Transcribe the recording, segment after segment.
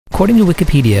According to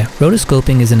Wikipedia,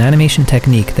 rotoscoping is an animation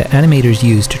technique that animators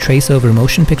use to trace over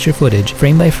motion picture footage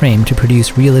frame by frame to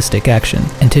produce realistic action.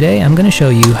 And today I'm going to show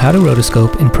you how to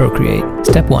rotoscope in Procreate.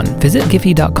 Step 1. Visit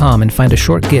Giphy.com and find a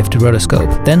short GIF to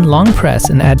rotoscope. Then long press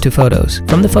and add to Photos.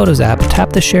 From the Photos app,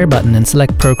 tap the Share button and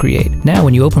select Procreate. Now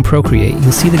when you open Procreate,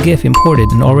 you'll see the GIF imported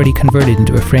and already converted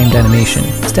into a framed animation.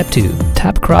 Step 2.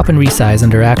 Tap Crop and Resize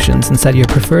under Actions and set your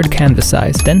preferred canvas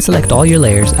size. Then select all your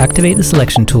layers, activate the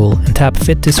selection tool, and tap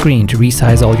Fit to Screen to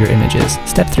resize all your images.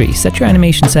 Step 3. Set your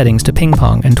animation settings to ping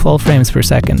pong and 12 frames per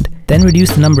second. Then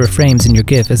reduce the number of frames in your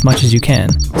GIF as much as you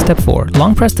can. Step 4.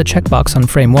 Long press the checkbox on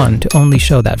frame 1 to only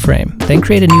show that frame. Then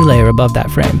create a new layer above that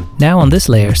frame. Now on this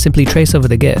layer, simply trace over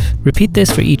the GIF. Repeat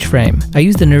this for each frame. I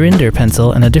used the Narinder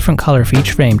Pencil and a different color for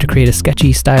each frame to create a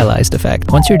sketchy, stylized effect.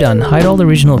 Once you're done, hide all the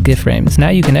original GIF frames. Now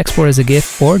you can export as a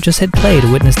GIF or just hit play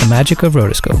to witness the magic of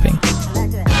rotoscoping.